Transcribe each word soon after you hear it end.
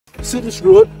see this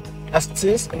road as it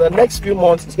is, in the next few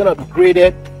months, it's going to be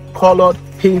graded, colored,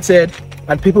 painted,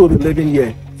 and people will be living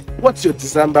here. What's your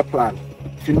December plan?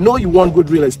 If you know you want good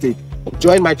real estate,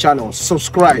 join my channel,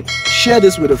 subscribe, share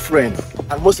this with a friend,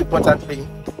 and most importantly,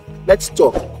 let's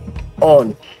talk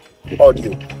on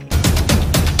audio.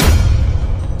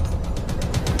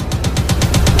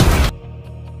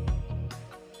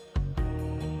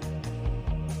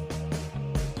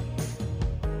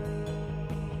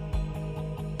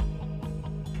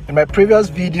 In my previous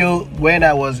video, when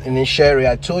I was in Isheri,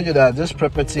 I told you that this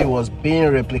property was being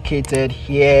replicated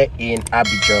here in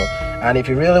Abidjan. And if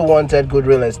you really wanted good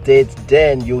real estate,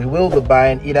 then you will be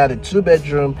buying either the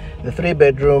 2-bedroom, the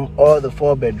 3-bedroom, or the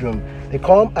 4-bedroom. They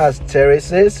come as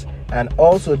terraces and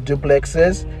also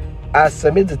duplexes, as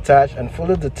semi-detached and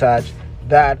fully detached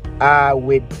that are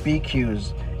with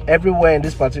BQs. Everywhere in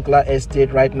this particular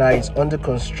estate right now is under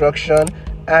construction,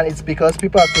 and it's because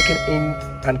people are taking in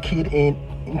and keyed in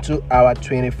into our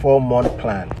 24-month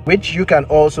plan, which you can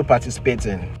also participate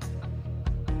in.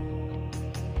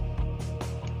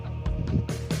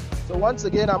 So once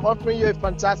again, I'm offering you a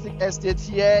fantastic estate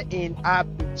here in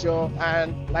Abidjan,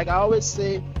 and like I always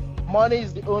say, money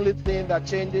is the only thing that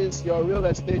changes your real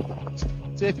estate.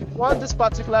 So if you want this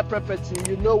particular property,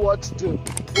 you know what to do.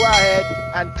 Go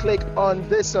ahead and click on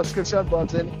this subscription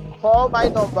button, call my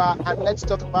number, and let's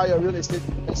talk about your real estate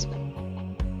investment.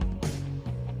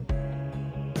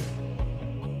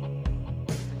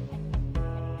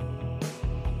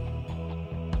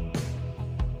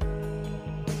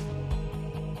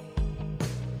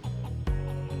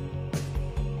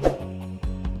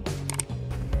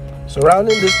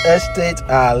 Surrounding this estate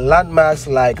are landmarks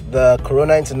like the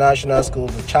Corona International School,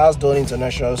 the Charles Doan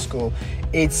International School.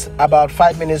 It's about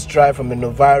 5 minutes drive from the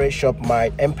Novare Shop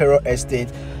Mart Emperor Estate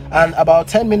and about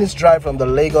 10 minutes drive from the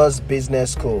Lagos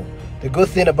Business School. The good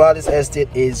thing about this estate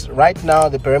is right now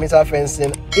the perimeter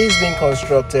fencing is being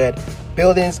constructed,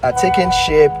 buildings are taking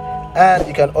shape, and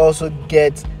you can also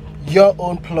get your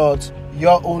own plot,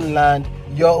 your own land,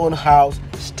 your own house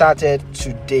started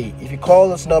today. If you call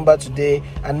this number today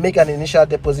and make an initial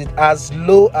deposit as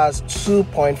low as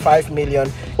 2.5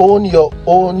 million, own your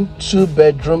own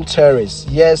 2-bedroom terrace.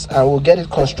 Yes, and we'll get it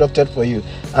constructed for you.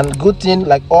 And good thing,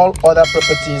 like all other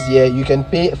properties here, you can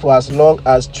pay for as long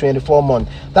as 24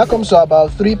 months. That comes to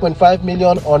about 3.5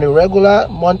 million on a regular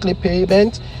monthly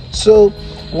payment. So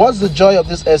what's the joy of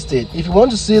this estate? If you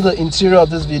want to see the interior of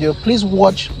this video, please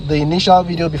watch the initial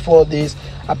video before this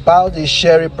about the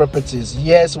Isheri properties.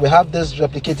 Yes, we have this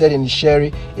replicated in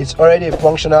Isheri. It's already a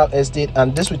functional estate,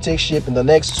 and this will take shape in the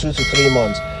next 2 to 3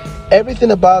 months.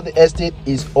 Everything about the estate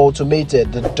is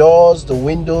automated. The doors, the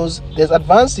windows, there's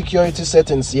advanced security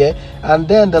settings here, and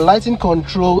then the lighting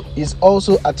control is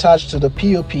also attached to the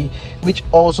POP, which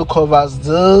also covers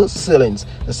the ceilings.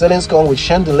 The ceilings come with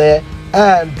chandelier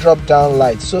and drop down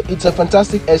lights. So it's a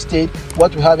fantastic estate.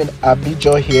 What we have in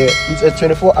Abidjan here, it's a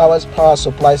 24 hours power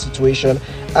supply situation,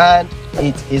 and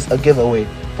it is a giveaway.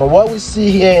 From what we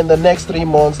see here in the next 3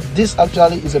 months, this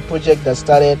actually is a project that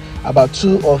started about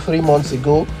 2 or 3 months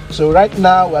ago. So right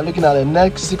now we're looking at the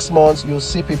next 6 months, you'll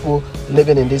see people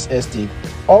living in this estate.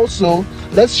 Also,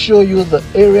 let's show you the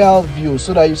aerial view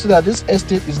so that you see that this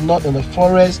estate is not in the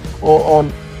forest or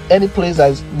on any place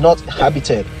that is not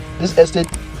habited. This estate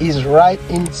is right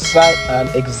inside an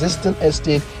existing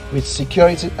estate with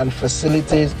security and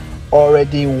facilities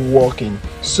already working.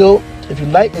 So if you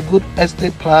like a good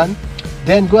estate plan,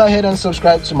 then go ahead and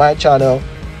subscribe to my channel.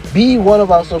 Be one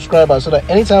of our subscribers so that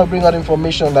anytime I bring out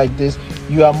information like this,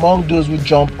 you are among those who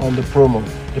jump on the promo.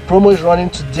 The promo is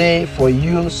running today for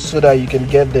you so that you can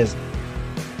get this.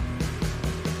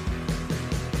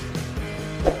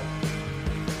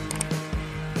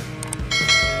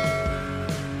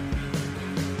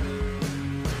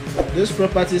 This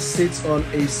property sits on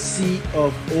a sea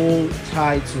of old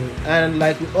title, and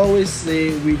like we always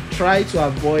say, we try to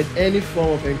avoid any form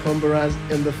of encumbrance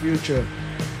in the future.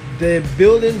 The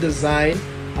building design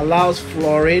allows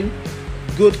flooring,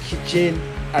 good kitchen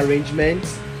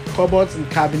arrangements, cupboards and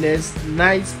cabinets,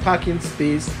 nice parking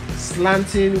space,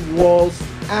 slanting walls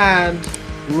and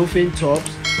roofing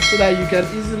tops, so that you can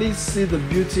easily see the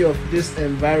beauty of this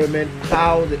environment,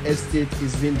 how the estate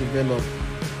is being developed.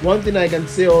 One thing I can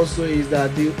say also is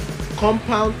that the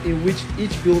compound in which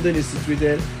each building is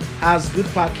situated has good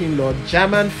parking lot,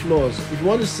 German floors. If you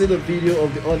want to see the video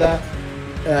of the other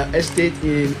estate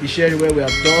in Isheri where we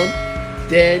have done,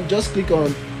 then just click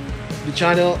on the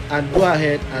channel and go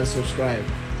ahead and subscribe.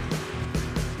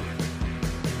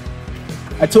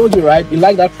 I told you, right? You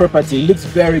like that property, it looks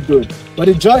very good. But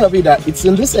the joy of it that it's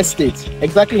in this estate,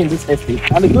 exactly in this estate.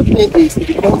 And the good thing is, if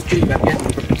you don't stay, you can get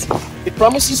the property. It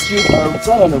promises you a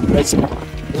return on investment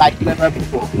like never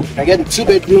before. You can get the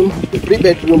 2-bedroom, the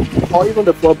 3-bedroom, or even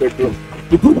the 4-bedroom.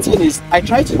 The good thing is I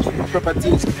try to do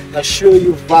properties that show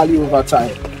you value over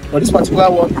time. But this particular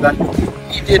one is an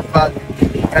immediate value.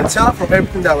 You can tell from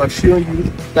everything that I've shown you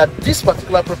that this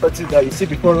particular property that you see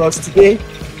before us today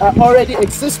are already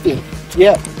existing.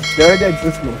 Yeah, they're already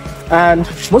existing. And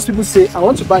most people say, I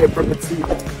want to buy a property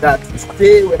that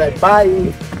today when I buy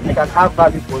it, I can have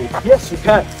value for it. Yes, you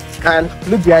can. And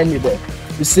look behind me there.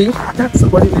 You see, that's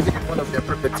somebody living in one of their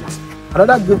properties.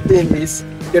 Another good thing is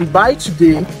you can buy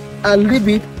today and leave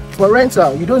it for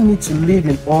rental. You don't need to live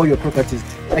in all your properties.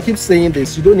 I keep saying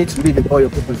this, you don't need to live in all your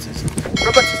properties.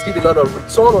 Properties give a lot of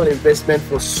return on investment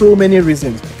for so many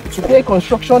reasons. Today,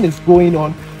 construction is going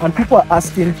on and people are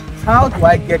asking, how do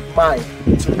I get mine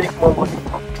to make more money?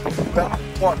 Well,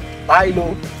 1, buy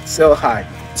low, sell high.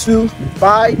 2,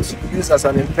 buy to use as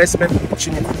an investment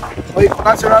opportunity or a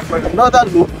collateral for another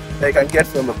loan that you can get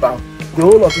from a bank. The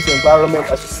whole of this environment,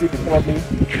 as you see before me,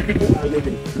 people are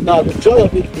living. Now, the joy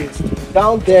of it is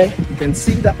down there, you can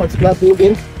see that particular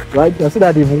building, right? You can see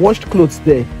that they've washed clothes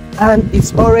there, and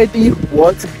it's already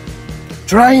what?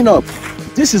 Drying up.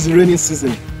 This is rainy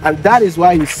season, and that is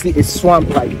why you see a swamp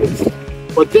like this.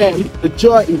 But then the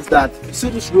joy is that you see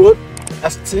this road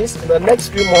as it is. In the next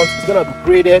few months, it's gonna be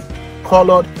graded,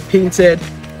 colored, painted,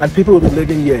 and people will be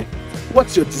living here.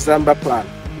 What's your December plan?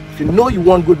 If you know you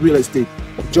want good real estate,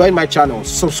 join my channel,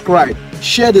 subscribe,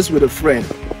 share this with a friend,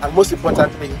 and most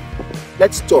importantly,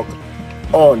 let's talk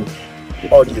on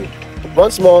audio.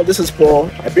 Once more, this is Paul.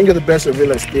 I bring you the best of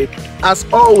real estate. As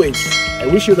always, I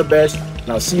wish you the best, and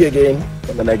I'll see you again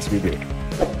in the next video.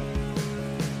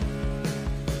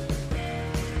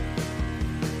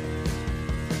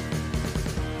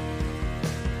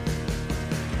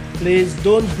 Please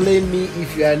don't blame me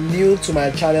if you are new to my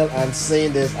channel and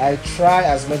saying this. I try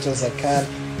as much as I can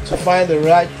to find the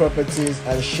right properties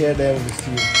and share them with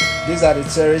you. These are the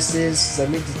terraces,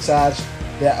 semi-detached.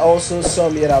 There are also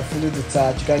some here that are fully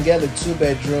detached. You can get the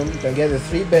 2-bedroom, you can get the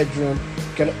 3-bedroom,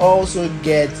 you can also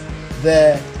get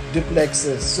the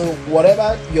duplexes. So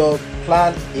whatever your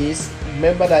plan is,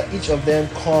 remember that each of them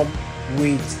come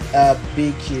with a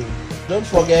BQ. Don't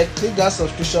forget, click that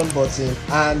subscription button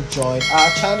and join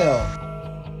our channel.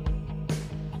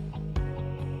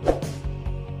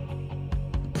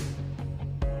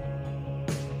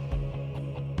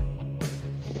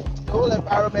 The whole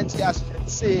environment here, as you can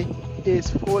see, is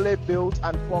fully built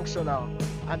and functional,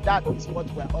 and that is what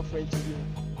we're offering to you.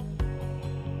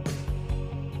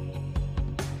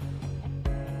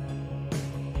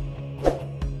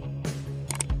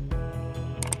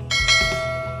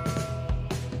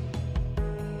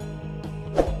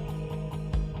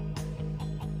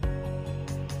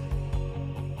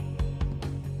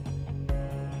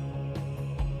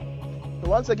 So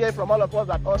once again, from all of us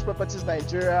at ABIJO'S Properties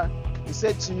Nigeria, we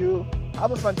say to you,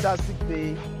 have a fantastic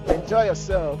day, enjoy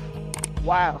yourself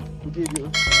while we give you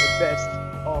the best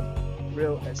of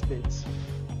real estate.